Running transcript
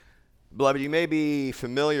Beloved, you may be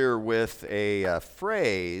familiar with a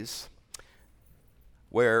phrase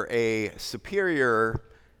where a superior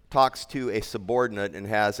talks to a subordinate and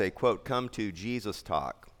has a, quote, come to Jesus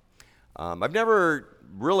talk. I've never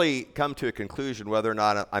really come to a conclusion whether or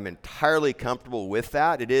not I'm entirely comfortable with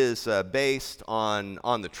that. It is based on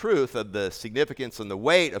the truth of the significance and the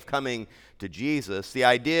weight of coming to Jesus. The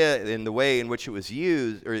idea in the way in which it was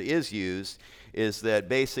used or is used is that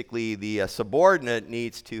basically the subordinate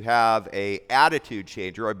needs to have a attitude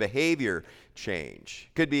change or a behavior change.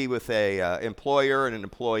 Could be with a employer and an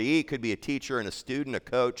employee, could be a teacher and a student, a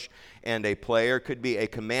coach and a player, could be a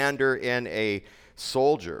commander and a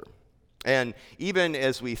soldier. And even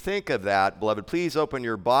as we think of that, beloved, please open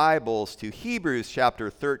your Bibles to Hebrews chapter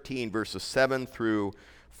 13, verses 7 through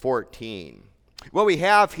 14. What we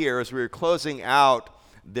have here as we're closing out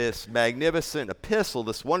this magnificent epistle,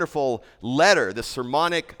 this wonderful letter, this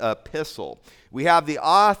sermonic epistle, we have the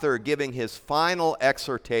author giving his final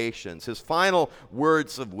exhortations, his final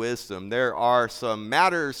words of wisdom. There are some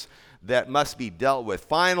matters that must be dealt with,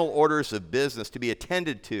 final orders of business to be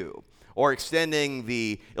attended to. Or extending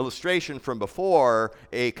the illustration from before,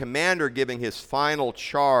 a commander giving his final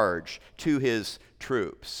charge to his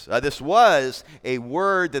troops. This was a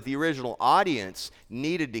word that the original audience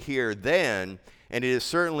needed to hear then, and it is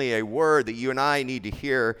certainly a word that you and I need to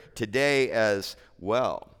hear today as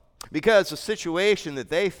well. Because the situation that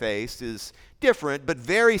they faced is different, but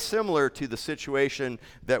very similar to the situation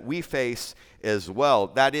that we face as well.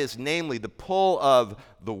 That is, namely, the pull of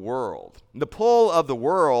the world. The pull of the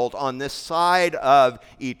world on this side of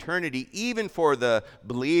eternity, even for the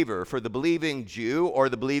believer, for the believing Jew or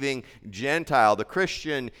the believing Gentile, the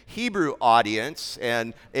Christian Hebrew audience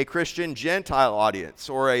and a Christian Gentile audience,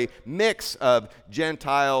 or a mix of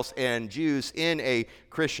Gentiles and Jews in a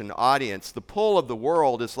Christian audience. The pull of the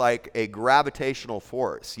world is like a gravitational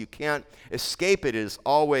force. You can't escape it. It is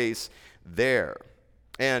always there.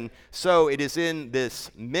 And so it is in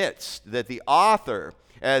this midst that the author,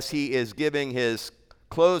 as he is giving his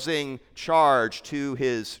closing charge to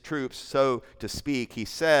his troops, so to speak, he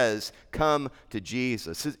says, come to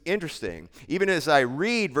Jesus. It's interesting. Even as I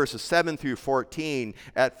read verses 7 through 14,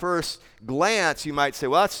 at first glance, you might say,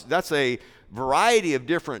 well, that's a variety of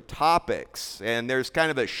different topics, and there's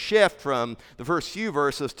kind of a shift from the first few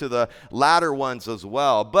verses to the latter ones as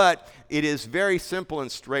well. But it is very simple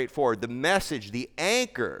and straightforward. The message, the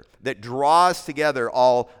anchor that draws together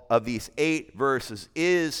all of these 8 verses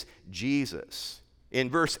is Jesus. In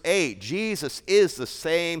verse 8, Jesus is the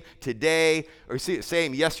same today, or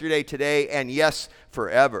same yesterday, today, and yes,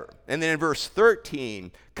 forever. And then in verse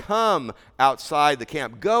 13, come outside the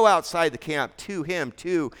camp. Go outside the camp to him,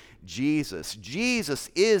 to Jesus. Jesus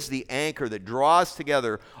is the anchor that draws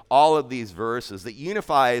together all of these verses, that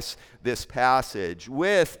unifies this passage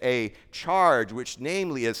with a charge, which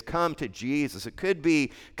namely is come to Jesus. It could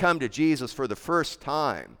be come to Jesus for the first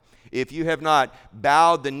time, if you have not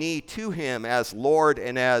bowed the knee to him as Lord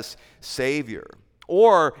and as Savior.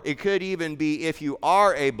 Or it could even be, if you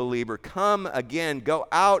are a believer, come again, go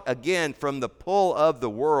out again from the pull of the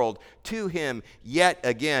world to him yet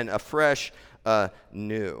again, afresh,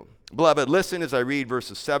 new. Beloved, listen as I read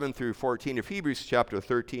verses 7 through 14 of Hebrews chapter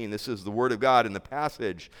 13. This is the word of God in the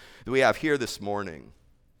passage that we have here this morning.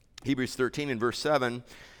 Hebrews 13 and verse 7,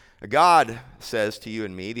 God says to you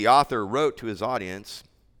and me, the author wrote to his audience,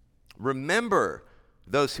 remember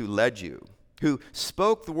those who led you, who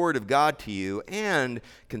spoke the word of God to you, and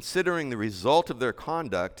considering the result of their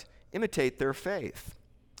conduct, imitate their faith.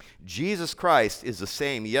 Jesus Christ is the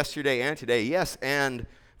same yesterday and today, yes, and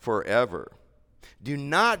forever. Do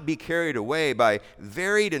not be carried away by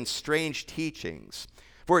varied and strange teachings,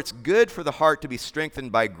 for it's good for the heart to be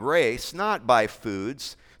strengthened by grace, not by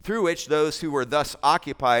foods, through which those who were thus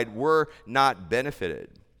occupied were not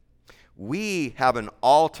benefited. We have an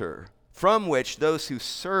altar from which those who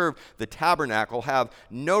serve the tabernacle have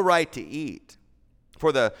no right to eat.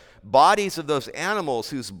 For the bodies of those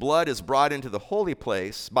animals whose blood is brought into the holy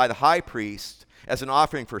place by the high priest as an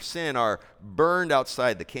offering for sin are burned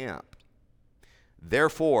outside the camp.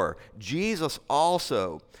 Therefore, Jesus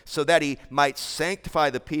also, so that he might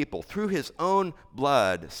sanctify the people through his own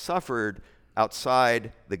blood, suffered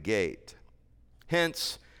outside the gate.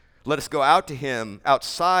 Hence, let us go out to him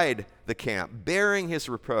outside the camp, bearing his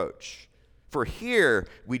reproach. For here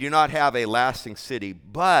we do not have a lasting city,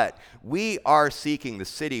 but we are seeking the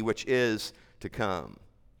city which is to come.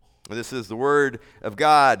 This is the word of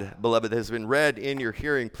God, beloved, that has been read in your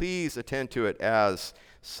hearing. Please attend to it as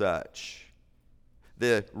such.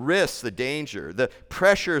 the risks, the danger, the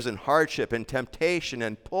pressures and hardship and temptation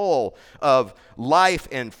and pull of life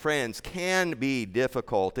and friends can be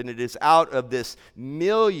difficult. And it is out of this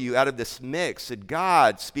milieu, out of this mix, that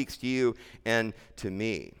God speaks to you and to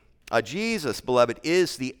me. Jesus, beloved,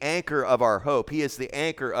 is the anchor of our hope. He is the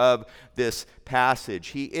anchor of this passage.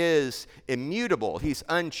 He is immutable, he's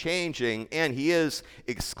unchanging, and he is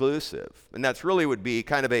exclusive. And that's really would be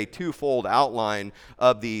kind of a twofold outline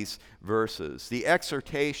of these verses. The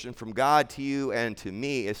exhortation from God to you and to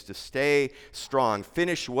me is to stay strong,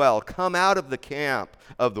 finish well, come out of the camp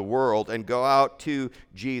of the world and go out to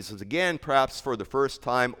Jesus again, perhaps for the first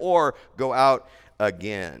time, or go out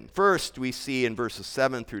again. First, we see in verses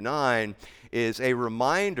 7 through 9 is a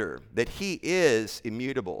reminder that he is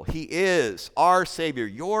immutable. He is our Savior.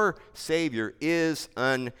 Your Savior is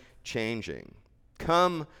unchanging.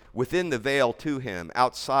 Come within the veil to him,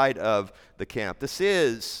 outside of the camp. This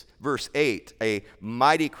is, verse 8, a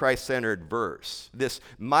mighty Christ-centered verse. This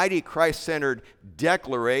mighty Christ-centered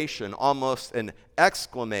declaration, almost an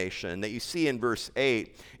exclamation that you see in verse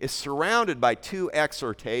 8, is surrounded by two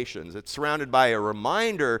exhortations. It's surrounded by a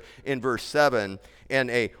reminder in verse 7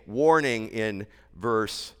 and a warning in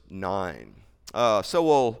verse 9. So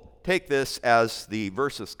we'll take this as the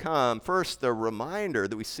verses come. First, the reminder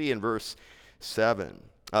that we see in verse 7.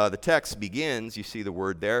 The text begins, you see the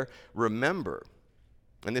word there, remember.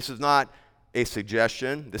 And this is not a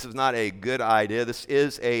suggestion. This is not a good idea. This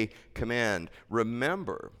is a command.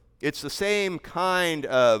 Remember. It's the same kind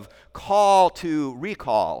of call to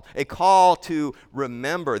recall, a call to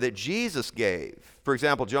remember that Jesus gave. For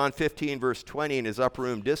example, John 15, verse 20, in his upper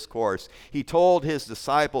room discourse, he told his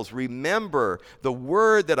disciples, remember the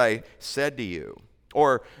word that I said to you.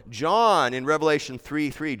 Or John in Revelation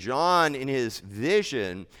 3:3, John in his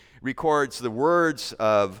vision records the words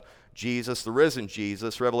of Jesus, the risen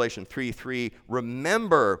Jesus, Revelation 3:3,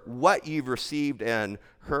 remember what you've received and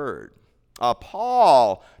heard.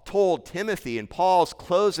 Paul told Timothy in Paul's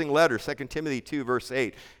closing letter, 2 Timothy 2, verse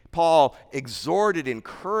 8, Paul exhorted,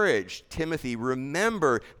 encouraged Timothy,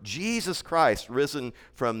 remember Jesus Christ risen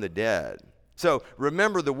from the dead. So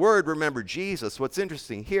remember the word, remember Jesus. What's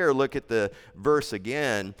interesting here, look at the verse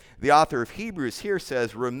again. The author of Hebrews here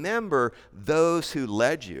says, remember those who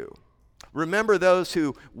led you. Remember those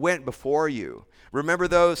who went before you. Remember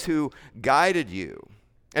those who guided you.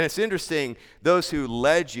 And it's interesting, those who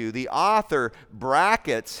led you, the author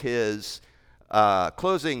brackets his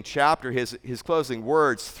closing chapter, his closing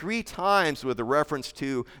words, 3 times with a reference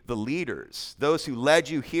to the leaders. Those who led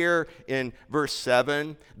you here in verse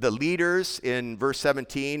 7, the leaders in verse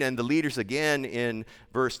 17, and the leaders again in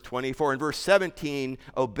verse 24. In verse 17,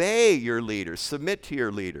 obey your leaders, submit to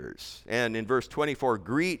your leaders. And in verse 24,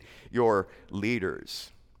 greet your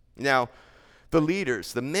leaders. Now, the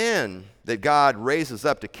leaders, the men that God raises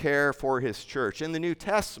up to care for his church in the New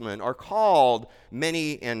Testament are called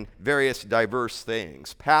many and various diverse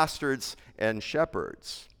things. Pastors and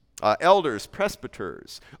shepherds, elders,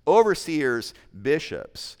 presbyters, overseers,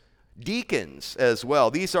 bishops, deacons as well.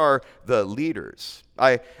 These are the leaders.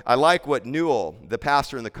 I like what Newell, the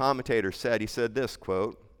pastor and the commentator, said. He said this,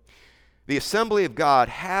 quote, "The assembly of God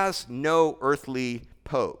has no earthly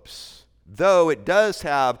popes, though it does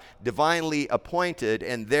have divinely appointed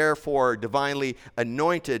and therefore divinely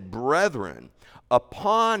anointed brethren,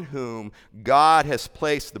 upon whom God has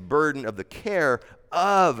placed the burden of the care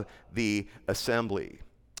of the assembly.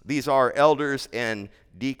 These are elders and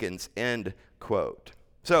deacons," end quote.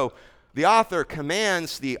 So the author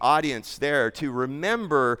commands the audience there to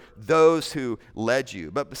remember those who led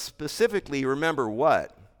you, but specifically remember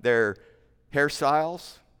what? Their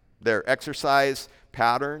hairstyles, their exercise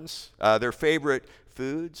patterns, their favorite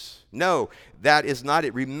foods? No, that is not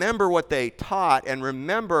it. Remember what they taught, and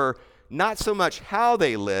remember not so much how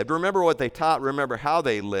they lived. Remember what they taught, remember how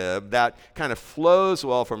they lived. That kind of flows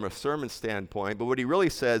well from a sermon standpoint, but what he really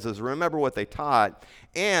says is remember what they taught,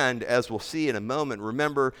 and as we'll see in a moment,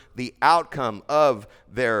 remember the outcome of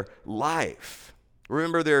their life.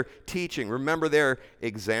 Remember their teaching, remember their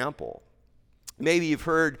example. Maybe you've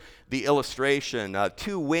heard the illustration,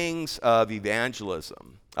 2 wings of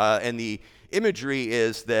evangelism. And the imagery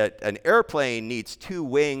is that an airplane needs 2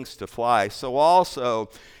 wings to fly. So also,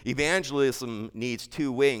 evangelism needs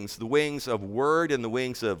 2 wings, the wings of word and the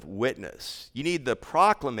wings of witness. You need the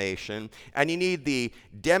proclamation and you need the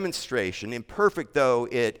demonstration. Imperfect though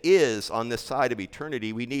it is on this side of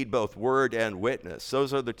eternity, we need both word and witness.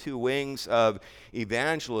 Those are the 2 wings of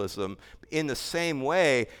evangelism. In the same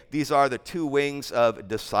way, these are the 2 wings of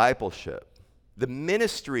discipleship. The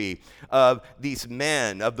ministry of these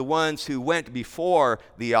men, of the ones who went before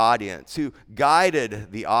the audience, who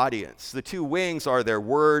guided the audience. The two wings are their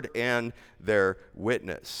word and their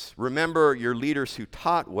witness. Remember your leaders who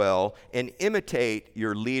taught well, and imitate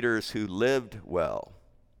your leaders who lived well.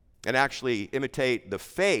 And actually imitate the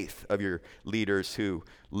faith of your leaders who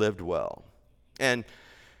lived well. And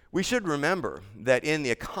we should remember that in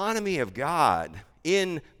the economy of God,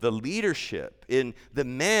 in the leadership, in the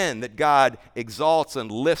men that God exalts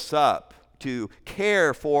and lifts up to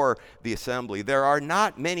care for the assembly, there are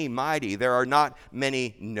not many mighty, there are not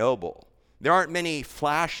many noble, there aren't many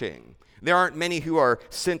flashing, there aren't many who are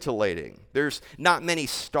scintillating, there's not many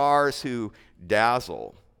stars who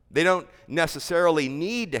dazzle. They don't necessarily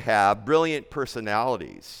need to have brilliant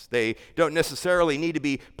personalities. They don't necessarily need to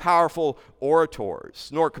be powerful orators,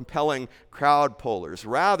 nor compelling crowd pullers.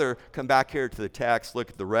 Rather, come back here to the text, look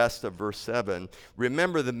at the rest of verse 7.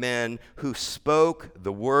 Remember the men who spoke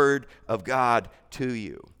the word of God to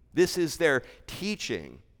you. This is their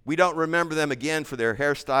teaching. We don't remember them again for their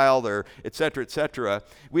hairstyle, their et cetera, et cetera.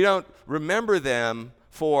 We don't remember them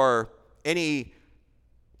for any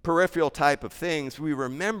peripheral type of things. We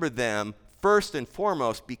remember them first and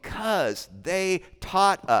foremost because they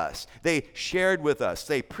taught us. They shared with us.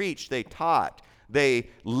 They preached. They taught. They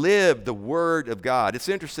lived the word of God. It's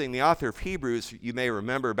interesting, the author of Hebrews, you may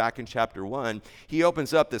remember back in chapter 1, he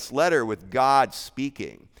opens up this letter with God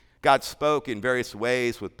speaking. God spoke in various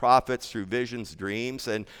ways with prophets through visions, dreams,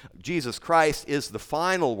 and Jesus Christ is the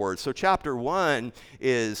final word. So chapter 1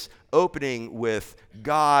 is opening with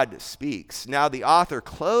God speaks. Now the author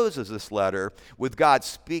closes this letter with God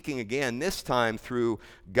speaking again, this time through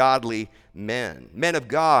godly men. Men of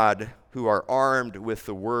God who are armed with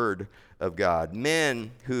the word of God.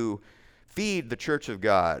 Men who feed the church of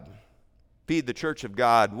God. Feed the church of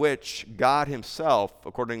God, which God himself,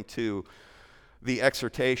 according to the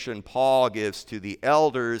exhortation Paul gives to the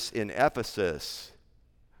elders in Ephesus,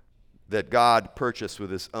 that God purchased with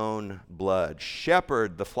his own blood.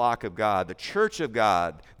 Shepherd the flock of God, the church of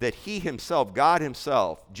God, that he himself, God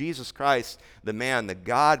himself, Jesus Christ, the man, the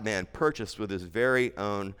God-man, purchased with his very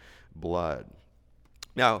own blood.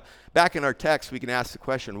 Now, back in our text, we can ask the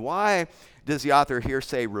question, why does the author here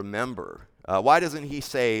say remember? Why doesn't he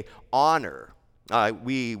say honor?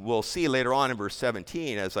 We will see later on in verse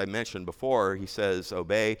 17, as I mentioned before, he says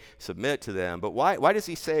obey, submit to them. But why does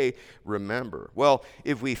he say remember? Well,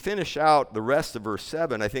 if we finish out the rest of verse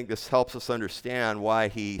 7, I think this helps us understand why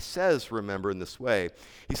he says remember in this way.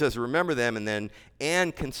 He says remember them,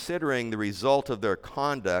 and considering the result of their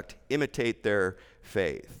conduct, imitate their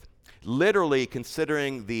faith. Literally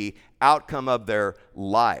considering the outcome of their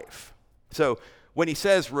life. So when he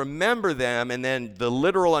says remember them, and then the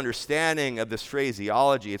literal understanding of this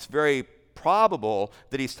phraseology, it's very probable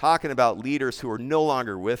that he's talking about leaders who are no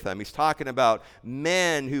longer with them. He's talking about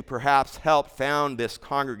men who perhaps helped found this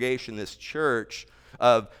congregation, this church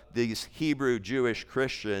of these Hebrew Jewish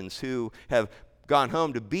Christians who have gone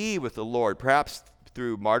home to be with the Lord, perhaps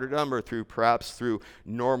through martyrdom or perhaps through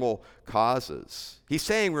normal causes. He's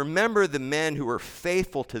saying, remember the men who were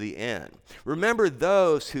faithful to the end. Remember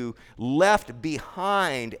those who left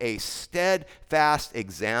behind a steadfast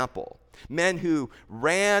example. Men who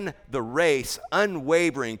ran the race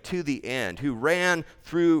unwavering to the end, who ran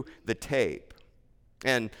through the tape.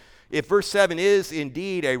 And if verse 7 is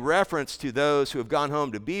indeed a reference to those who have gone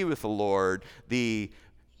home to be with the Lord, the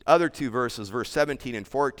other two verses, verse 17 and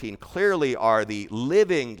 14, clearly are the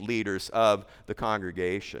living leaders of the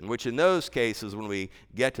congregation, which in those cases, when we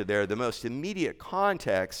get to there, the most immediate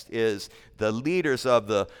context is the leaders of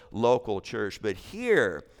the local church. But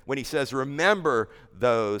here, when he says, remember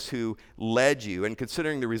those who led you, and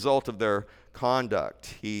considering the result of their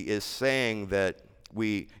conduct, he is saying that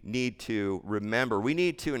we need to remember. We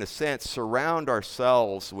need to, in a sense, surround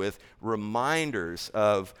ourselves with reminders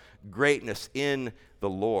of greatness in the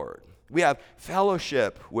Lord. We have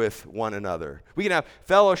fellowship with one another. We can have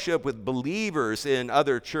fellowship with believers in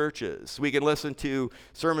other churches. We can listen to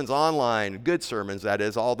sermons online, good sermons, that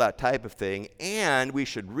is, all that type of thing. And we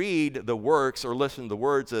should read the works or listen to the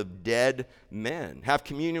words of dead men. Have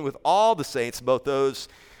communion with all the saints, both those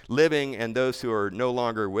living and those who are no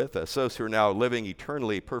longer with us, those who are now living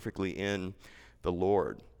eternally, perfectly in the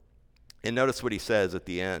Lord. And notice what he says at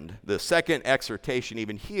the end. The second exhortation,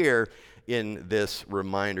 even here in this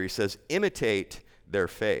reminder, he says, imitate their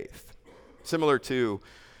faith. Similar to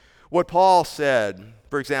what Paul said,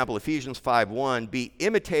 for example, Ephesians 5:1, be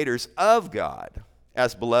imitators of God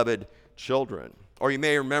as beloved children. Or you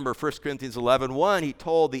may remember 1 Corinthians 11:1, he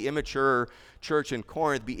told the immature church in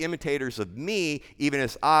Corinth, be imitators of me, even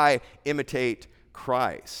as I imitate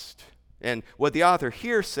Christ. And what the author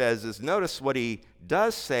here says is, notice what he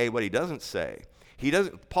does say, what he doesn't say.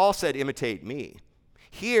 Paul said, imitate me.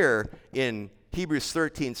 Here in Hebrews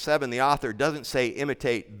 13:7, the author doesn't say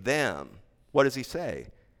imitate them. What does he say?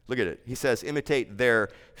 Look at it. He says imitate their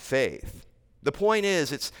faith. The point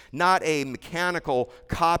is, it's not a mechanical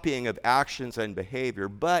copying of actions and behavior,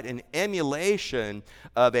 but an emulation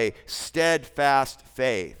of a steadfast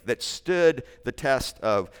faith that stood the test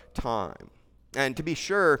of time. And to be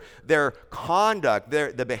sure, their conduct,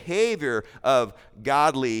 the behavior of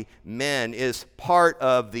godly men is part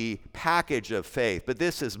of the package of faith. But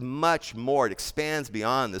this is much more. It expands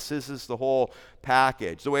beyond this. This is the whole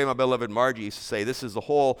package. The way my beloved Margie used to say, this is the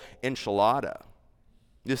whole enchilada.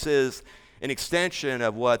 This is an extension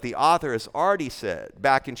of what the author has already said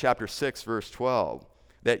back in chapter 6, verse 12.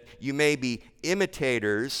 That you may be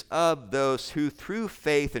imitators of those who through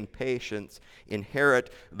faith and patience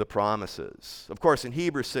inherit the promises. Of course, in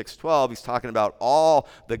Hebrews 6:12, he's talking about all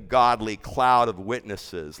the godly cloud of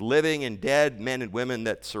witnesses, living and dead men and women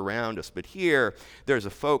that surround us. But here, there's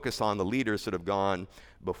a focus on the leaders that have gone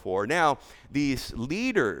before. Now, these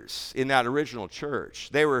leaders in that original church,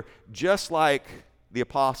 they were just like the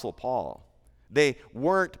Apostle Paul. They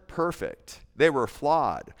weren't perfect. They were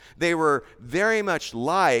flawed. They were very much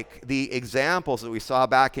like the examples that we saw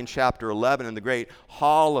back in chapter 11 in the great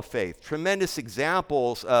Hall of Faith. Tremendous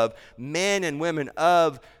examples of men and women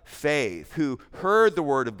of faith who heard the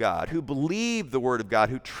Word of God, who believed the Word of God,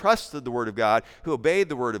 who trusted the Word of God, who obeyed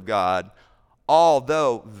the Word of God,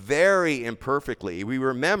 although very imperfectly. We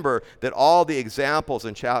remember that all the examples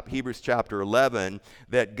in Hebrews chapter 11,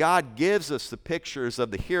 that God gives us the pictures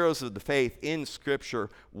of the heroes of the faith in Scripture,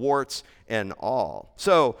 warts and all.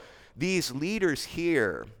 So these leaders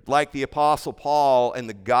here, like the Apostle Paul and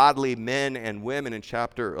the godly men and women in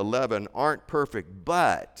chapter 11, aren't perfect,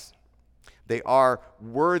 but they are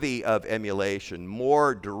worthy of emulation.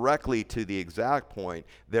 More directly to the exact point,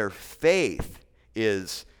 their faith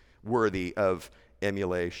is worthy of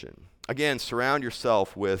emulation. Again, surround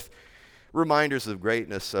yourself with reminders of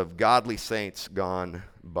greatness of godly saints gone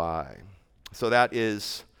by. So that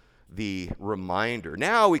is the reminder.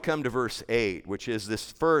 Now we come to verse 8, which is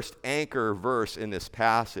this first anchor verse in this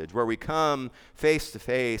passage, where we come face to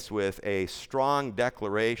face with a strong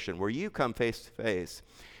declaration, where you come face to face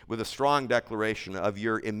with a strong declaration of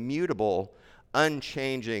your immutable,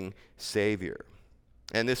 unchanging Savior.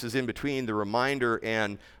 And this is in between the reminder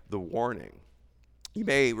and the warning. You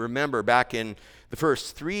may remember back in the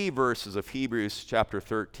first 3 verses of Hebrews chapter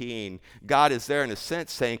 13, God is there in a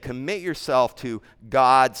sense saying, commit yourself to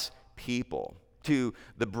God's people, to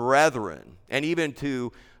the brethren, and even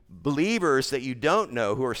to believers that you don't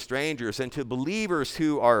know who are strangers, and to believers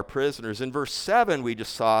who are prisoners. In verse 7 we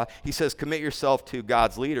just saw, he says, commit yourself to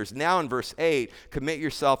God's leaders. Now in verse 8, commit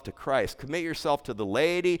yourself to Christ. Commit yourself to the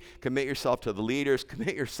laity, commit yourself to the leaders,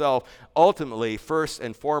 commit yourself ultimately, first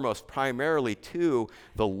and foremost, primarily to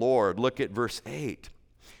the Lord. Look at verse 8.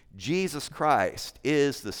 Jesus Christ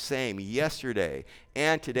is the same yesterday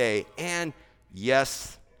and today and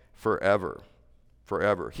yes, forever.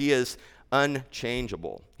 Forever. He is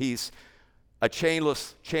unchangeable. He's a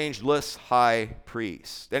changeless high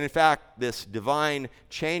priest. And in fact, this divine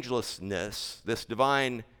changelessness, this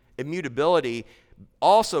divine immutability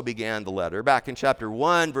also began the letter back in chapter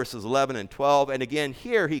 1, verses 11 and 12. And again,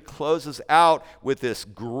 here he closes out with this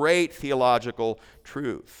great theological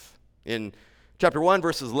truth. In chapter 1,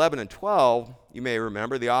 verses 11 and 12, you may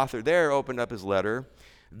remember, the author there opened up his letter.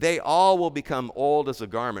 They all will become old as a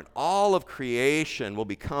garment. All of creation will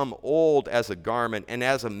become old as a garment, and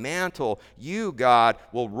as a mantle, you, God,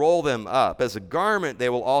 will roll them up. As a garment, they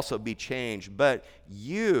will also be changed, but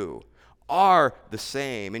you are the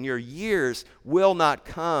same, and your years will not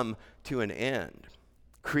come to an end.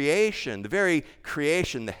 Creation, the very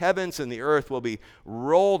creation, the heavens and the earth will be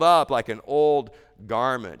rolled up like an old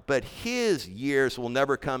garment, but his years will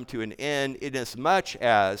never come to an end, inasmuch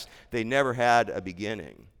as they never had a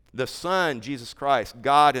beginning. The Son, Jesus Christ,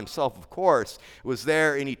 God himself, of course, was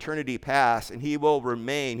there in eternity past, and he will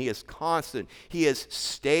remain. He is constant. He is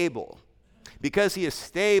stable. Because he is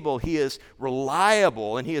stable, he is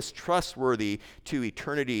reliable, and he is trustworthy to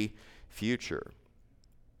eternity future.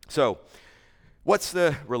 So, what's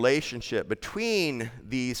the relationship between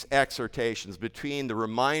these exhortations, between the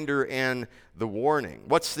reminder and the warning?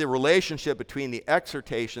 What's the relationship between the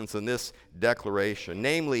exhortations and this declaration?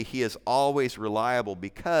 Namely, he is always reliable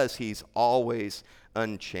because he's always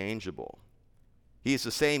unchangeable. He's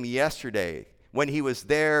the same yesterday when he was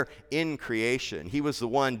there in creation. He was the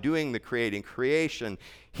one doing the creating. Creation,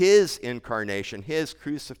 his incarnation, his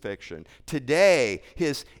crucifixion. Today,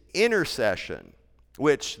 his intercession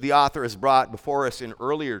which the author has brought before us in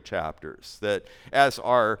earlier chapters, that as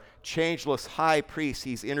our changeless high priest,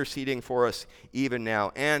 he's interceding for us even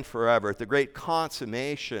now and forever at the great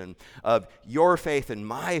consummation of your faith and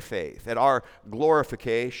my faith, at our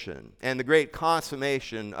glorification, and the great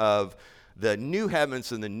consummation of the new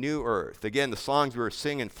heavens and the new earth. Again, the songs we were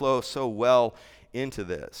singing flow so well into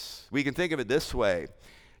this. We can think of it this way.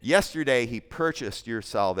 Yesterday, he purchased your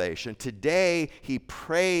salvation. Today, he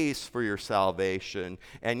prays for your salvation.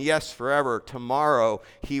 And yes, forever, tomorrow,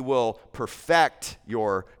 he will perfect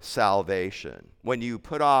your salvation. When you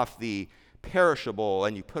put off the perishable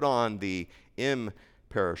and you put on the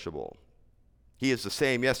imperishable. He is the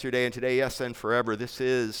same yesterday and today, yes, and forever. This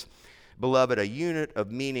is, beloved, a unit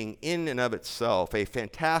of meaning in and of itself, a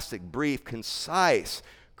fantastic, brief, concise,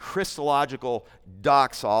 Christological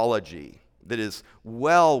doxology that is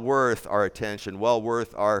well worth our attention, well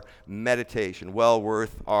worth our meditation, well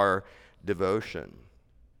worth our devotion.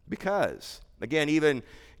 Because, again, even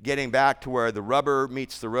getting back to where the rubber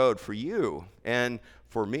meets the road for you and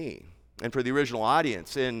for me and for the original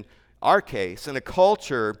audience, in our case, in a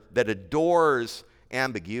culture that adores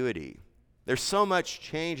ambiguity, there's so much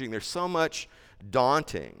changing, there's so much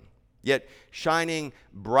daunting, yet shining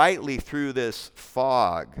brightly through this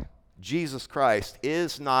fog, Jesus Christ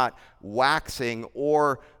is not waxing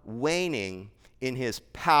or waning in his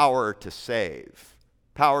power to save.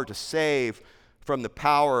 Power to save from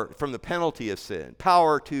the penalty of sin.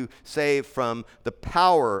 Power to save from the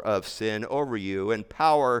power of sin over you, and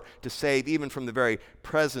power to save even from the very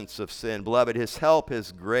presence of sin. Beloved, his help,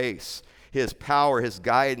 his grace, his power, his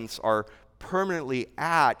guidance are permanently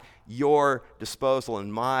at your disposal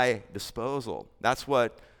and my disposal. That's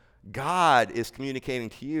what God is communicating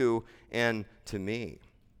to you and to me.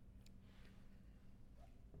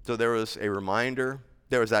 So there was a reminder.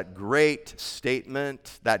 There was that great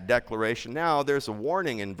statement, that declaration. Now there's a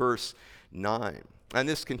warning in verse 9. And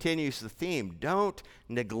this continues the theme. Don't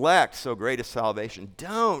neglect so great a salvation.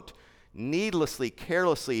 Don't needlessly,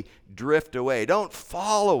 carelessly drift away. Don't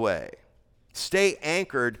fall away. Stay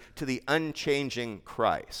anchored to the unchanging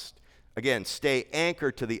Christ. Again, stay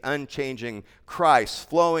anchored to the unchanging Christ,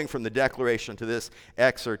 flowing from the declaration to this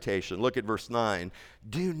exhortation. Look at verse 9.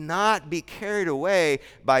 Do not be carried away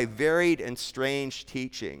by varied and strange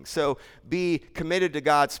teaching. So be committed to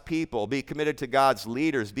God's people, be committed to God's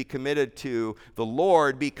leaders, be committed to the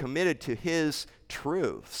Lord, be committed to his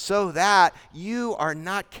truth, so that you are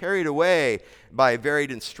not carried away by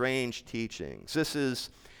varied and strange teachings. This is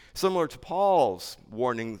similar to Paul's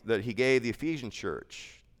warning that he gave the Ephesian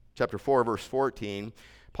church. Chapter 4, verse 14,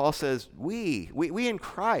 Paul says, we in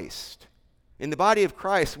Christ, in the body of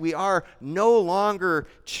Christ, we are no longer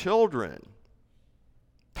children,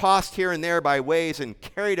 tossed here and there by waves and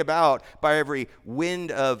carried about by every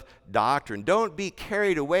wind of doctrine. Don't be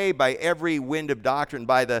carried away by every wind of doctrine,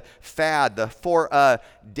 by the fad, the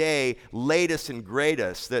for-a-day latest and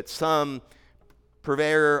greatest that some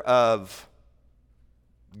purveyor of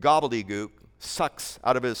gobbledygook sucks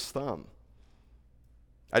out of his thumb.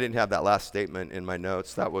 I didn't have that last statement in my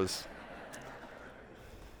notes. That was...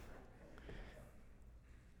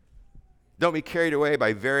 Don't be carried away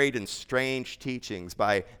by varied and strange teachings,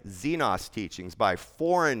 by xenos teachings, by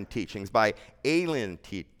foreign teachings, by alien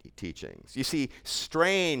teachings. You see,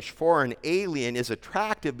 strange, foreign, alien is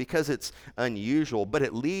attractive because it's unusual, but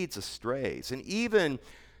it leads astray. And even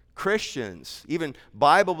Christians, even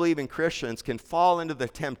Bible-believing Christians, can fall into the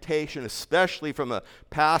temptation, especially from a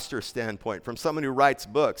pastor standpoint, from someone who writes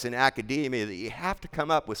books in academia, that you have to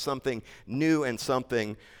come up with something new and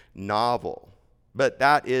something novel. But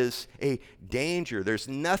that is a danger. There's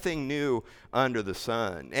nothing new under the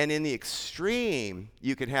sun. And in the extreme,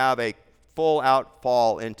 you can have a full-out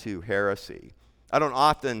fall into heresy. I don't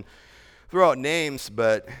often throw out names,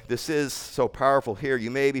 but this is so powerful here.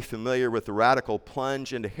 You may be familiar with the radical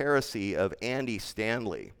plunge into heresy of Andy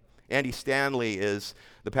Stanley. Andy Stanley is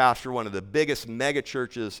the pastor of one of the biggest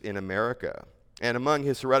megachurches in America. And among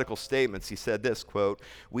his heretical statements, he said this, quote,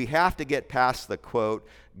 "We have to get past the, quote,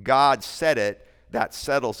 God said it, that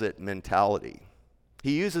settles it mentality."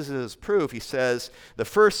 He uses it as proof. He says, the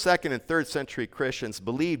first, second, and third century Christians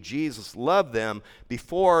believed Jesus loved them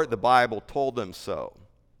before the Bible told them so.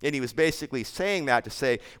 And he was basically saying that to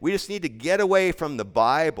say, we just need to get away from the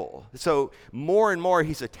Bible. So more and more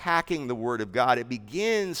he's attacking the Word of God. It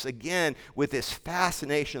begins again with this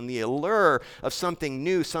fascination, the allure of something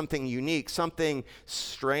new, something unique, something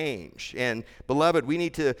strange. And beloved, we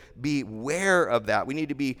need to be aware of that. We need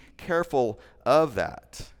to be careful of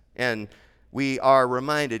that. And we are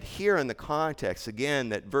reminded here in the context, again,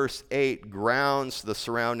 that verse 8 grounds the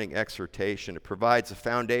surrounding exhortation. It provides a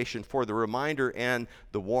foundation for the reminder and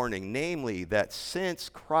the warning, namely that since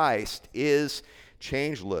Christ is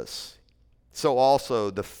changeless, so also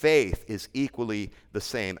the faith is equally the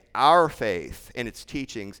same. Our faith and its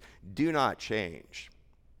teachings do not change.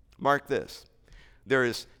 Mark this. There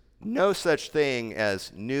is no such thing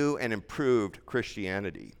as new and improved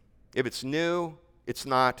Christianity. If it's new, it's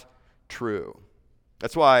not true.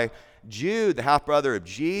 That's why Jude, the half-brother of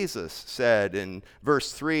Jesus, said in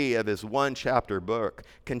verse 3 of his one-chapter book,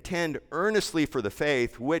 "Contend earnestly for the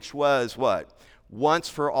faith which was" what? "Once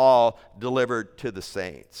for all delivered to the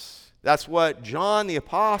saints." That's what John the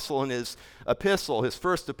Apostle in his epistle, his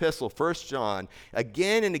first epistle, 1 John,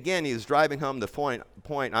 again and again he is driving home the point,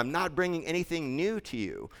 I'm not bringing anything new to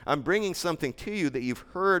you. I'm bringing something to you that you've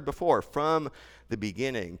heard before from the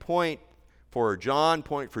beginning. Point for John,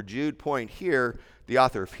 point for Jude, point here, the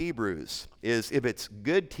author of Hebrews, is if it's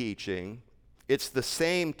good teaching, it's the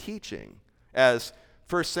same teaching as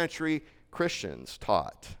first century Christians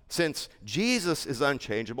taught. Since Jesus is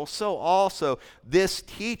unchangeable, so also this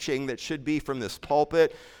teaching that should be from this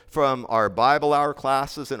pulpit, from our Bible hour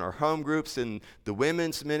classes and our home groups in the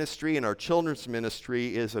women's ministry and our children's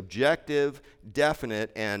ministry is objective,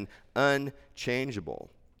 definite, and unchangeable.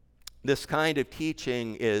 This kind of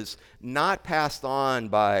teaching is not passed on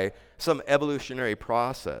by some evolutionary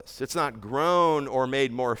process. It's not grown or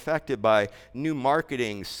made more effective by new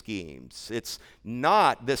marketing schemes. It's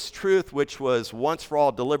not this truth which was once for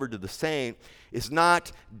all delivered to the saint is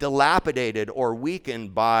not dilapidated or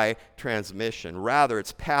weakened by transmission. Rather,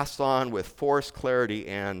 it's passed on with force, clarity,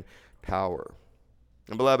 and power.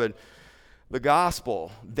 And beloved, the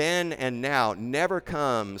gospel, then and now, never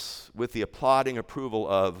comes with the applauding approval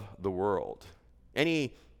of the world.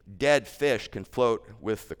 Any dead fish can float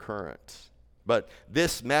with the current. But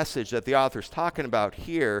this message that the author's talking about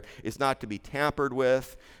here is not to be tampered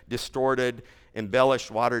with, distorted,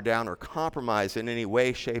 embellished, watered down, or compromised in any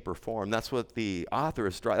way, shape, or form. That's what the author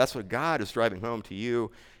is driving. That's what God is driving home to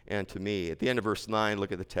you and to me. At the end of verse 9,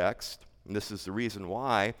 look at the text. And this is the reason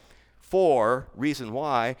why. Reason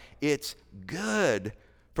why it's good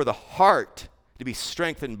for the heart to be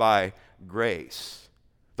strengthened by grace.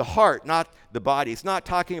 The heart, not the body. He's not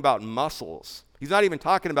talking about muscles. He's not even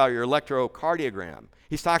talking about your electrocardiogram.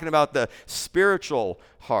 He's talking about the spiritual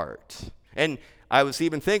heart. And I was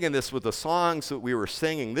even thinking this with the songs that we were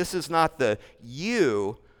singing. This is not the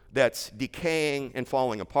you that's decaying and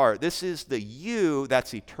falling apart. This is the you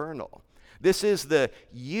that's eternal. This is the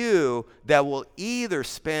you that will either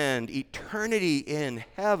spend eternity in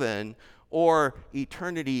heaven or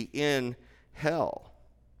eternity in hell.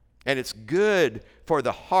 And it's good for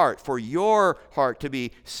the heart, for your heart to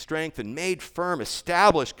be strengthened, made firm,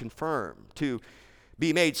 established, confirmed, to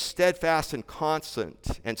be made steadfast and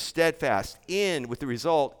constant and steadfast with the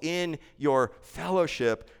result in your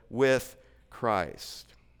fellowship with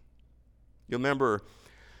Christ. You'll remember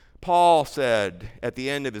Paul said at the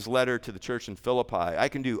end of his letter to the church in Philippi, I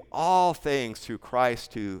can do all things through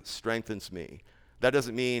Christ who strengthens me. That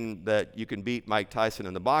doesn't mean that you can beat Mike Tyson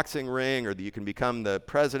in the boxing ring or that you can become the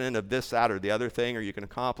president of this, that, or the other thing, or you can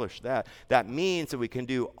accomplish that. That means that we can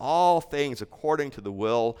do all things according to the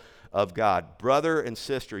will of God. Brother and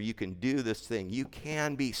sister, you can do this thing. You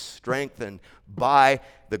can be strengthened by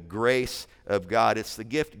the grace of God. It's the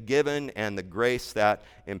gift given and the grace that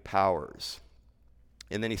empowers.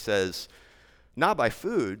 And then he says, not by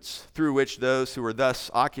foods through which those who were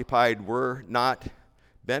thus occupied were not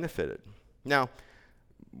benefited. Now,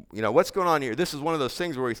 what's going on here? This is one of those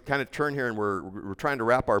things where we kind of turn here and we're trying to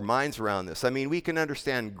wrap our minds around this. I mean, we can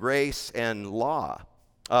understand grace and law.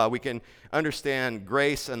 We can understand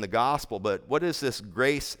grace and the gospel, but what is this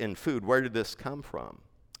grace in food? Where did this come from?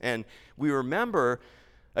 And we remember,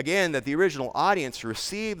 again, that the original audience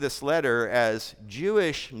received this letter as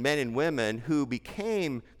Jewish men and women who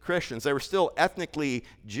became Christians. They were still ethnically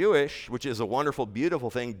Jewish, which is a wonderful, beautiful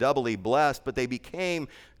thing, doubly blessed, but they became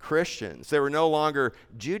Christians. They were no longer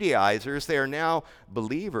Judaizers. They are now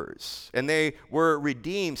believers. And they were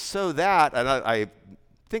redeemed so that, and I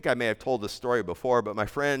think I may have told this story before, but my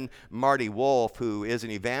friend Marty Wolf, who is an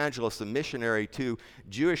evangelist and missionary to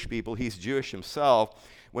Jewish people, he's Jewish himself,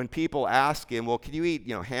 when people ask him, well, can you eat,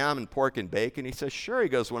 ham and pork and bacon? He says, sure. He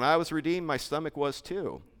goes, when I was redeemed, my stomach was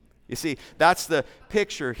too. You see, that's the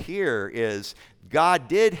picture here is God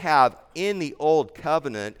did have in the Old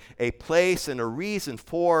Covenant a place and a reason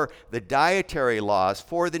for the dietary laws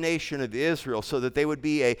for the nation of Israel so that they would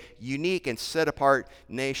be a unique and set apart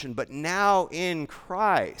nation. But now in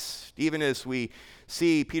Christ, even as we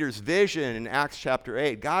see Peter's vision in Acts chapter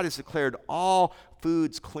 8, God has declared all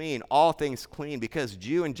foods clean, all things clean, because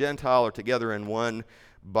Jew and Gentile are together in one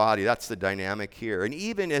body. That's the dynamic here. And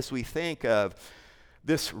even as we think of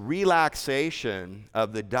this relaxation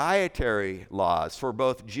of the dietary laws for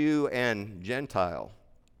both Jew and Gentile,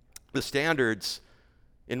 the standards,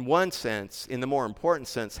 in one sense, in the more important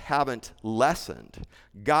sense, haven't lessened.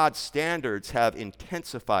 God's standards have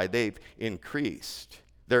intensified, they've increased.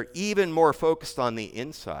 They're even more focused on the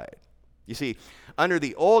inside. You see, under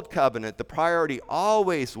the old covenant, the priority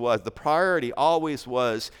always was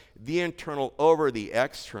the internal over the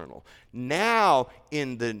external. Now,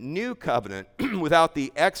 in the new covenant, without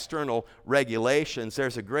the external regulations,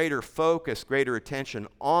 there's a greater focus, greater attention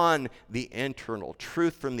on the internal,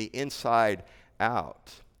 truth from the inside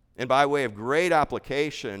out. And by way of great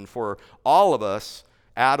application for all of us,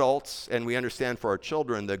 adults, and we understand for our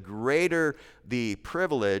children, the greater the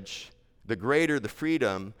privilege, the greater the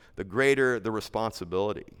freedom, the greater the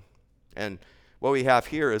responsibility. And what we have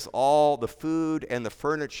here is all the food and the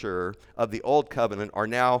furniture of the old covenant are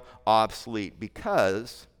now obsolete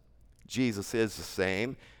because Jesus is the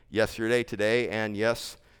same yesterday, today, and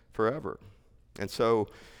yes, forever. And so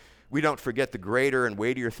we don't forget the greater and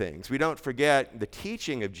weightier things. We don't forget the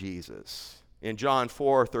teaching of Jesus. In John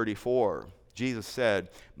 4:34, Jesus said,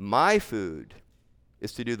 "My food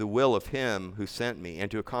is to do the will of him who sent me and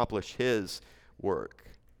to accomplish his work."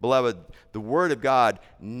 Beloved, the Word of God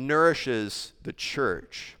nourishes the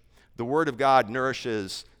church. The Word of God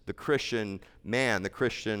nourishes the Christian man, the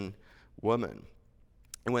Christian woman.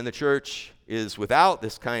 And when the church is without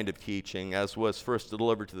this kind of teaching, as was first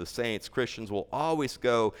delivered to the saints, Christians will always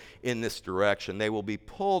go in this direction. They will be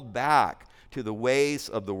pulled back to the ways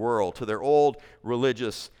of the world, to their old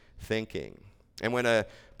religious thinking. And when a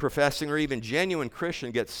professing or even genuine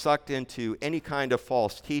Christian gets sucked into any kind of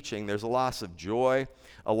false teaching, there's a loss of joy,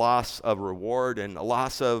 a loss of reward, and a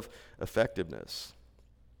loss of effectiveness.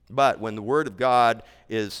 But when the Word of God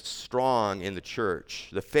is strong in the church,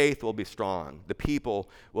 the faith will be strong, the people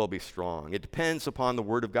will be strong. It depends upon the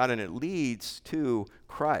Word of God, and it leads to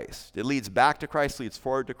Christ. It leads back to Christ, leads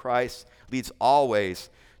forward to Christ, leads always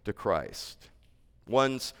to Christ.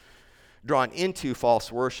 One's drawn into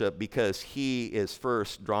false worship because he is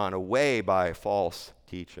first drawn away by false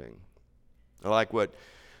teaching. I like what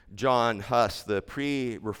John Huss, the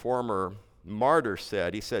pre-reformer martyr,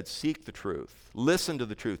 said. He said, "Seek the truth, listen to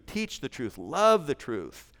the truth, teach the truth, love the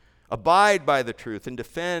truth, abide by the truth, and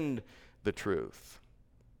defend the truth."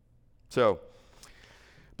 So,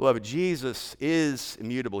 beloved, Jesus is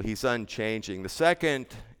immutable. He's unchanging. The second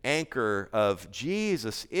anchor of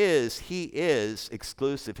Jesus is he is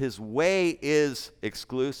exclusive. His way is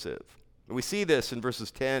exclusive. And we see this in verses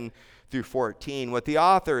 10 through 14. What the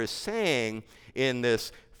author is saying in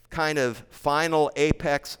this kind of final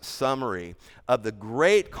apex summary of the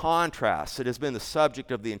great contrast that has been the subject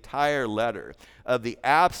of the entire letter, of the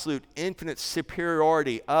absolute infinite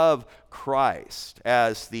superiority of Christ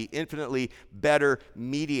as the infinitely better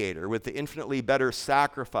mediator with the infinitely better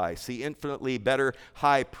sacrifice, the infinitely better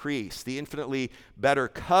high priest, the infinitely better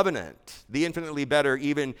covenant, the infinitely better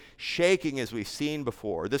even shaking as we've seen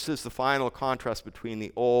before. This is the final contrast between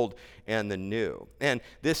the old and the new. And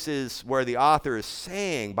this is where the author is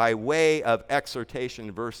saying, by way of exhortation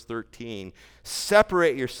in verse 13,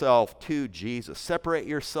 separate yourself to Jesus. Separate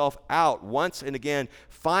yourself out once and again,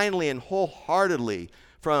 finally and wholeheartedly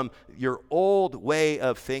from your old way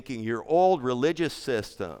of thinking, your old religious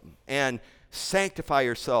system, and sanctify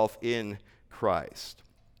yourself in Christ.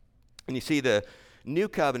 And you see, the new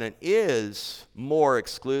covenant is more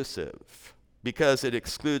exclusive because it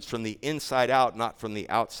excludes from the inside out, not from the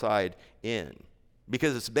outside in.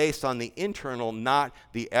 Because it's based on the internal, not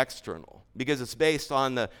the external. Because it's based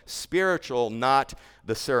on the spiritual, not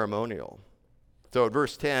the ceremonial. So at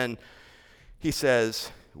verse 10, he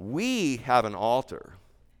says, we have an altar.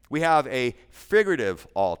 We have a figurative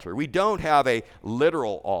altar. We don't have a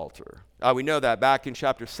literal altar. We know that back in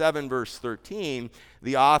chapter 7, verse 13,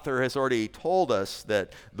 the author has already told us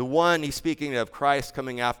that the one, he's speaking of Christ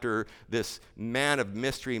coming after this man of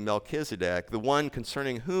mystery, Melchizedek, the one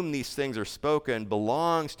concerning whom these things are spoken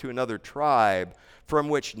belongs to another tribe from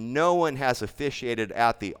which no one has officiated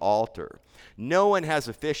at the altar. No one has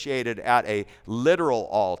officiated at a literal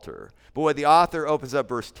altar. But what the author opens up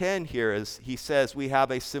verse 10 here is he says we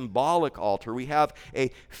have a symbolic altar. We have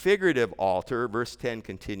a figurative altar. Verse 10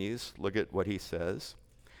 continues. Look at what he says.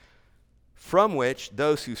 From which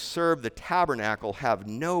those who serve the tabernacle have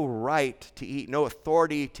no right to eat, no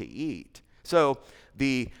authority to eat. So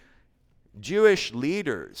the Jewish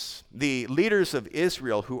leaders, the leaders of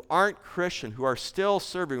Israel who aren't Christian, who are still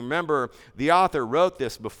serving. Remember, the author wrote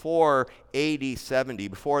this before AD 70,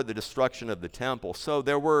 before the destruction of the temple. So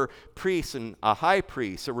there were priests and a high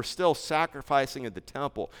priest that were still sacrificing at the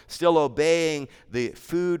temple, still obeying the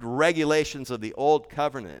food regulations of the old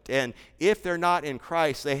covenant. And if they're not in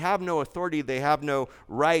Christ, they have no authority, they have no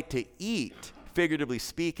right to eat, figuratively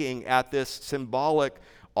speaking, at this symbolic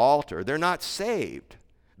altar. They're not saved.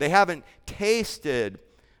 They haven't tasted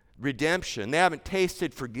redemption. They haven't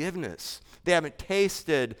tasted forgiveness. They haven't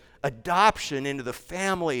tasted adoption into the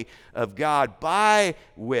family of God, by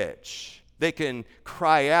which they can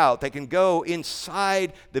cry out. They can go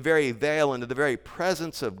inside the very veil, into the very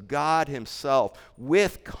presence of God himself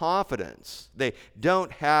with confidence. They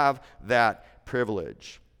don't have that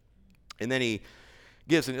privilege. And then he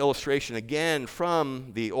gives an illustration again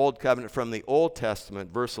from the Old Covenant, from the Old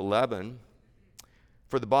Testament, verse 11.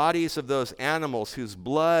 For the bodies of those animals whose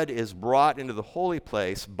blood is brought into the holy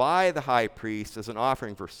place by the high priest as an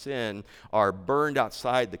offering for sin are burned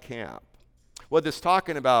outside the camp. What this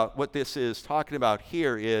is talking about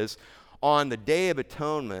here is, on the Day of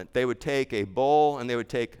Atonement, they would take a bull and they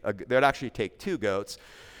would actually take two goats.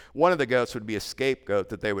 One of the goats would be a scapegoat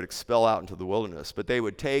that they would expel out into the wilderness, but they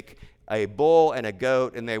would take a bull and a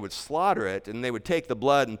goat, and they would slaughter it, and they would take the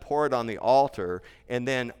blood and pour it on the altar. And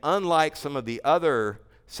then, unlike some of the other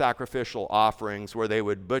sacrificial offerings where they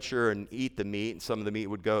would butcher and eat the meat, and some of the meat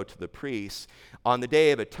would go to the priests, on the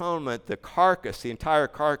Day of Atonement, the entire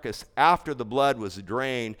carcass, after the blood was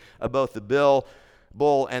drained of both the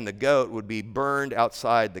bull and the goat, would be burned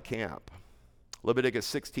outside the camp. Leviticus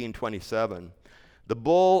 16:27. The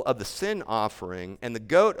bull of the sin offering and the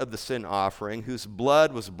goat of the sin offering, whose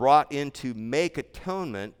blood was brought in to make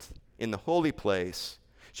atonement in the holy place,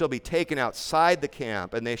 shall be taken outside the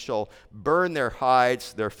camp, and they shall burn their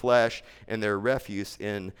hides, their flesh, and their refuse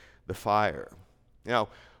in the fire. Now,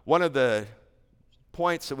 one of the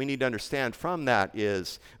points that we need to understand from that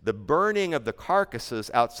is the burning of the carcasses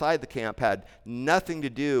outside the camp had nothing to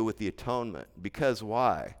do with the atonement. Because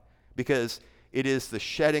why? Because it is the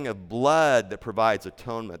shedding of blood that provides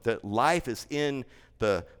atonement. That life is in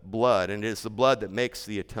the blood, and it is the blood that makes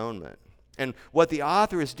the atonement. And what the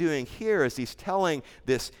author is doing here is he's telling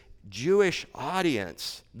this Jewish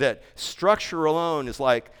audience that structure alone is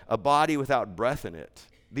like a body without breath in it.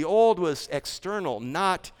 The old was external,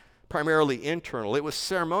 not primarily internal. It was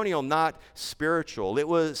ceremonial, not spiritual. It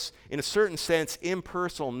was, in a certain sense,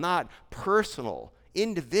 impersonal, not personal,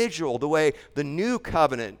 individual, the way the new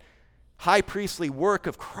covenant high priestly work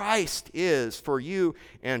of Christ is for you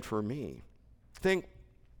and for me. Think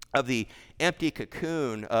of the empty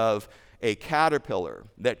cocoon of a caterpillar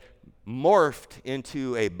that morphed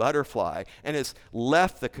into a butterfly and has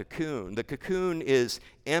left the cocoon. The cocoon is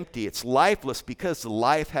empty. It's lifeless because the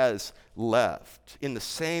life has left. In the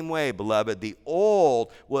same way, beloved, the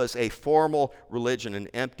old was a formal religion, an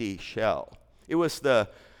empty shell. It was the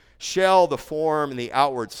shell, the form, and the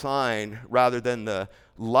outward sign, rather than the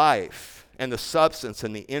life and the substance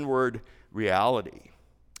and the inward reality.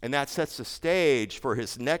 And that sets the stage for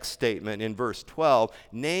his next statement in verse 12,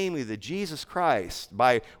 namely that Jesus Christ,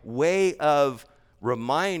 by way of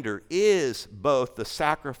reminder, is both the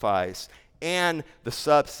sacrifice and the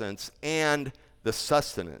substance and the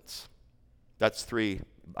sustenance. That's three.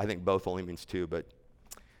 I think both only means two, but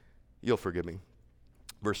you'll forgive me.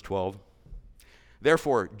 Verse 12.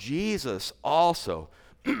 Therefore, Jesus also,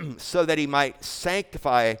 so that he might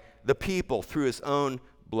sanctify the people through his own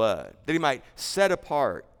blood, that he might set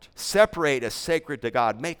apart, separate as sacred to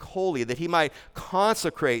God, make holy, that he might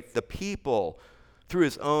consecrate the people through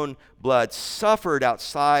his own blood, suffered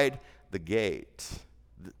outside the gate.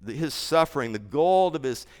 His suffering, the gold of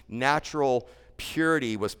his natural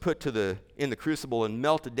purity, was put in the crucible and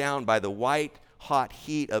melted down by the white hot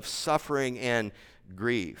heat of suffering and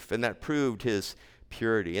grief, and that proved his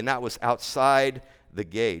purity. And that was outside the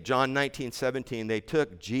gate. John 19:17, they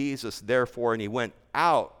took Jesus, therefore, and he went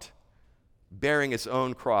out bearing his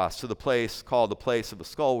own cross to the place called the place of a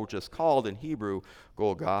skull, which is called in Hebrew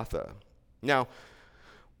Golgotha. Now,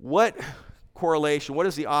 what correlation, what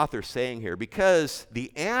is the author saying here? Because the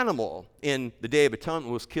animal in the Day of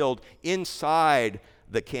Atonement was killed inside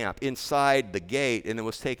the camp, inside the gate, and it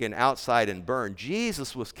was taken outside and burned.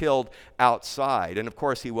 Jesus was killed outside, and of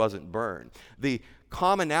course he wasn't burned. The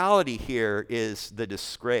commonality here is the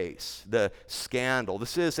disgrace, the scandal.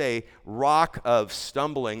 This is a rock of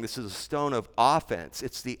stumbling. This is a stone of offense.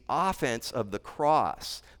 It's the offense of the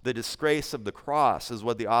cross. The disgrace of the cross is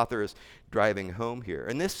what the author is driving home here.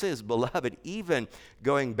 And this is, beloved, even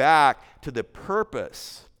going back to the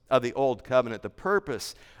purpose of the Old Covenant, the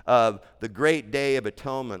purpose of the great day of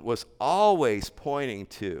atonement was always pointing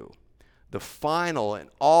to the final and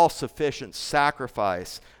all-sufficient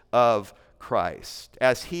sacrifice of Christ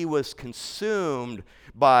as he was consumed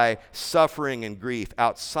by suffering and grief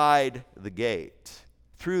outside the gate.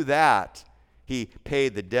 Through that, he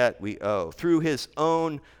paid the debt we owe. Through his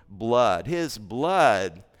own blood, his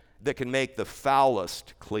blood that can make the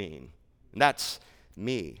foulest clean. And that's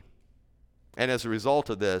me. And as a result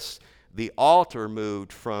of this, the altar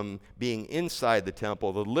moved from being inside the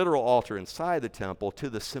temple, the literal altar inside the temple, to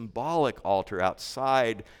the symbolic altar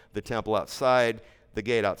outside the temple, outside the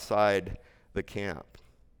gate, outside the camp.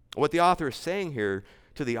 What the author is saying here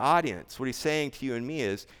to the audience, what he's saying to you and me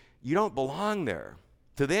is, you don't belong there.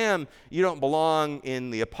 To them, you don't belong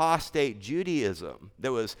in the apostate Judaism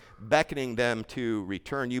that was beckoning them to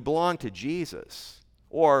return. You belong to Jesus.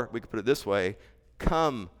 Or, we could put it this way,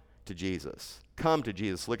 come to Jesus. Come to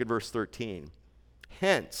Jesus. Look at verse 13.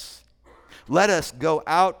 Hence, let us go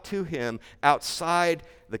out to him outside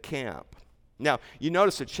the camp. Now, you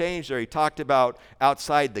notice a change there. He talked about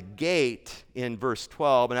outside the gate in verse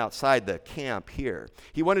 12 and outside the camp here.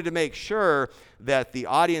 He wanted to make sure that the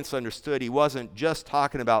audience understood he wasn't just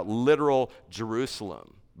talking about literal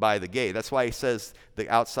Jerusalem by the gate. That's why he says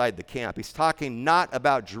outside the camp. He's talking not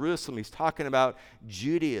about Jerusalem. He's talking about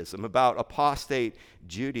Judaism, about apostate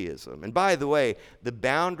Judaism. And by the way, the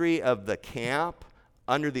boundary of the camp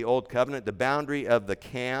under the Old Covenant, the boundary of the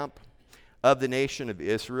camp of the nation of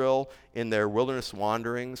Israel in their wilderness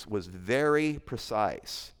wanderings was very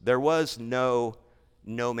precise. There was no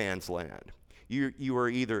man's land. You were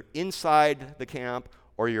either inside the camp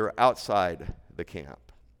or you're outside the camp.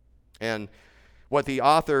 And what the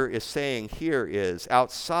author is saying here is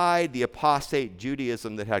outside the apostate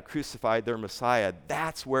Judaism that had crucified their Messiah,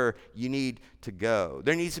 that's where you need to go.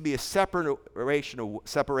 There needs to be a separation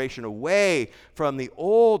away from the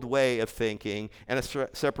old way of thinking and a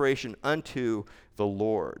separation unto the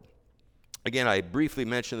Lord. Again, I briefly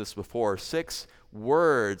mentioned this before, 6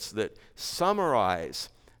 words that summarize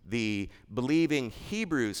the believing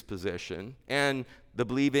Hebrews' position and the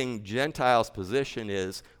believing Gentiles' position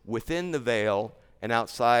is within the veil and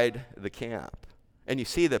outside the camp. And you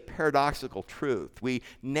see the paradoxical truth. We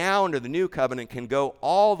now, under the new covenant, can go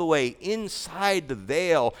all the way inside the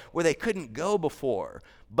veil where they couldn't go before.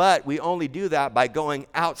 But we only do that by going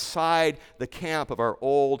outside the camp of our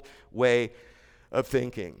old way of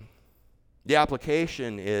thinking. The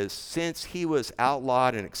application is, since he was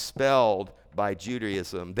outlawed and expelled by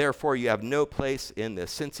Judaism, therefore you have no place in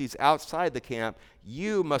this. Since he's outside the camp,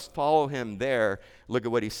 you must follow him there. Look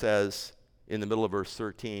at what he says in the middle of verse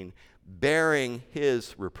 13, bearing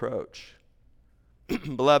his reproach.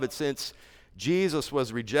 Beloved, since Jesus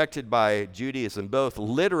was rejected by Judaism, both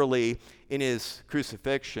literally in his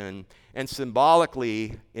crucifixion and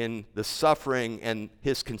symbolically in the suffering and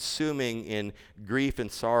his consuming in grief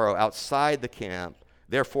and sorrow outside the camp,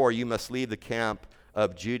 therefore you must leave the camp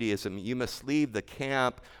of Judaism. You must leave the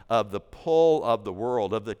camp of the pull of the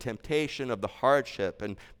world, of the temptation, of the hardship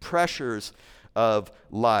and pressures of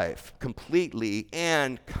life completely,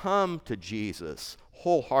 and come to Jesus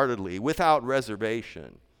wholeheartedly, without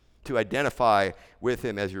reservation, to identify with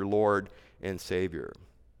him as your Lord and Savior.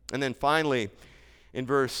 And then finally, in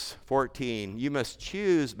verse 14, you must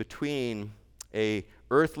choose between a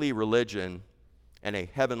earthly religion and a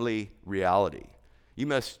heavenly reality. You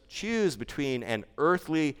must choose between an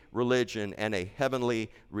earthly religion and a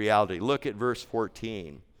heavenly reality. Look at verse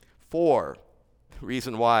 14.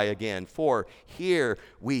 Reason why, again, for here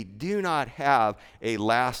we do not have a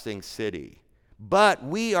lasting city, but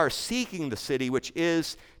we are seeking the city which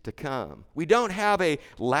is to come. We don't have a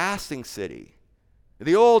lasting city.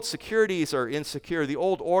 The old securities are insecure. The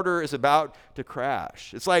old order is about to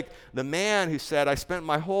crash. It's like the man who said, I spent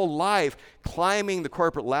my whole life climbing the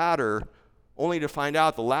corporate ladder only to find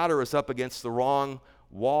out the ladder was up against the wrong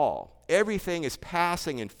wall. Everything is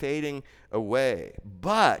passing and fading away.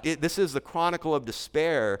 But this is the chronicle of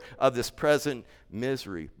despair of this present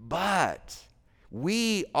misery. But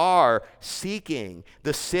we are seeking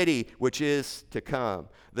the city which is to come,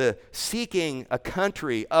 seeking a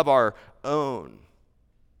country of our own.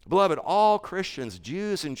 Beloved, all Christians,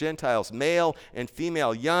 Jews and Gentiles, male and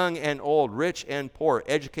female, young and old, rich and poor,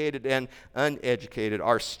 educated and uneducated,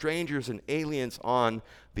 are strangers and aliens on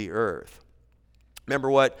the earth. Remember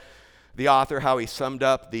what the author, how he summed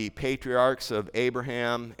up the patriarchs of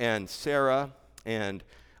Abraham and Sarah and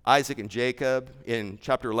Isaac and Jacob in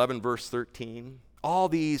chapter 11, verse 13? All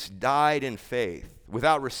these died in faith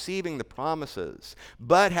without receiving the promises,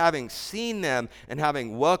 but having seen them and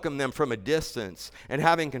having welcomed them from a distance and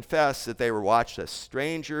having confessed that they were watched as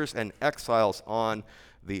strangers and exiles on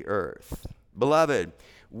the earth. Beloved,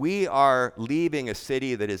 we are leaving a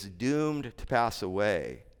city that is doomed to pass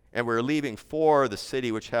away, and we're leaving for the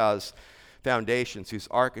city which has foundations, whose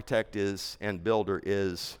architect is and builder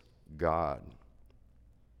is God.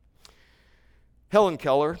 Helen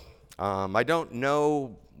Keller, I don't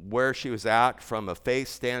know where she was at from a faith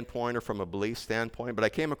standpoint or from a belief standpoint, but I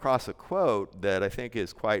came across a quote that I think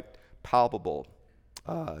is quite palpable.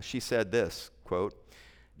 She said this, quote,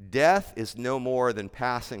 "Death is no more than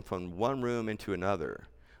passing from one room into another.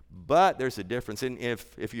 But there's a difference." And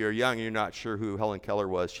if you're young and you're not sure who Helen Keller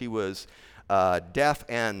was, she was deaf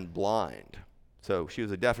and blind. So she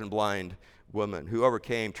was a deaf and blind woman who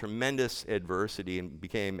overcame tremendous adversity and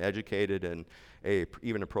became educated and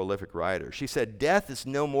even a prolific writer. She said, "Death is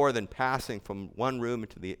no more than passing from one room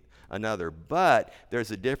into another, but there's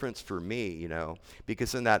a difference for me,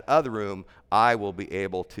 because in that other room, I will be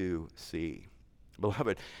able to see."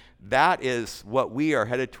 Beloved, that is what we are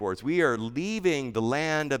headed towards. We are leaving the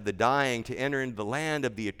land of the dying to enter into the land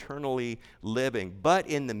of the eternally living. But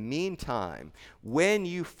in the meantime, when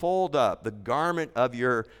you fold up the garment of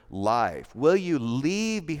your life, will you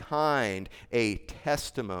leave behind a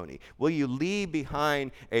testimony? Will you leave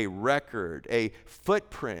behind a record, a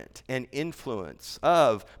footprint, an influence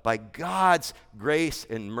of, by God's grace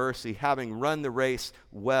and mercy, having run the race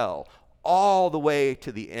well, all the way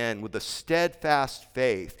to the end with a steadfast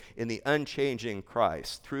faith in the unchanging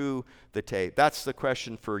Christ through the tape? That's the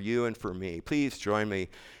question for you and for me. Please join me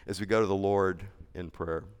as we go to the Lord in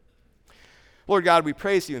prayer. Lord God, we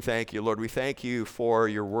praise you and thank you. Lord, we thank you for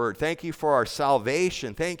your word. Thank you for our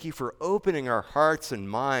salvation. Thank you for opening our hearts and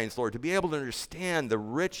minds, Lord, to be able to understand the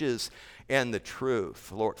riches and the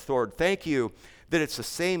truth. Lord, thank you that it's the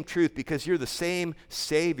same truth because you're the same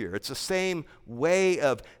Savior. It's the same way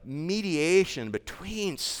of mediation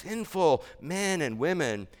between sinful men and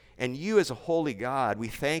women and you as a holy God. We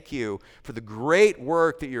thank you for the great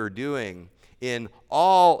work that you're doing in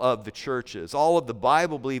all of the churches, all of the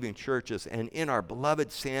Bible-believing churches, and in our beloved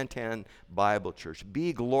Santan Bible Church.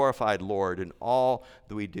 Be glorified, Lord, in all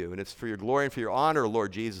that we do. And it's for your glory and for your honor,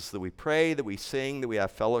 Lord Jesus, that we pray, that we sing, that we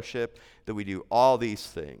have fellowship, that we do all these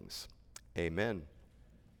things. Amen.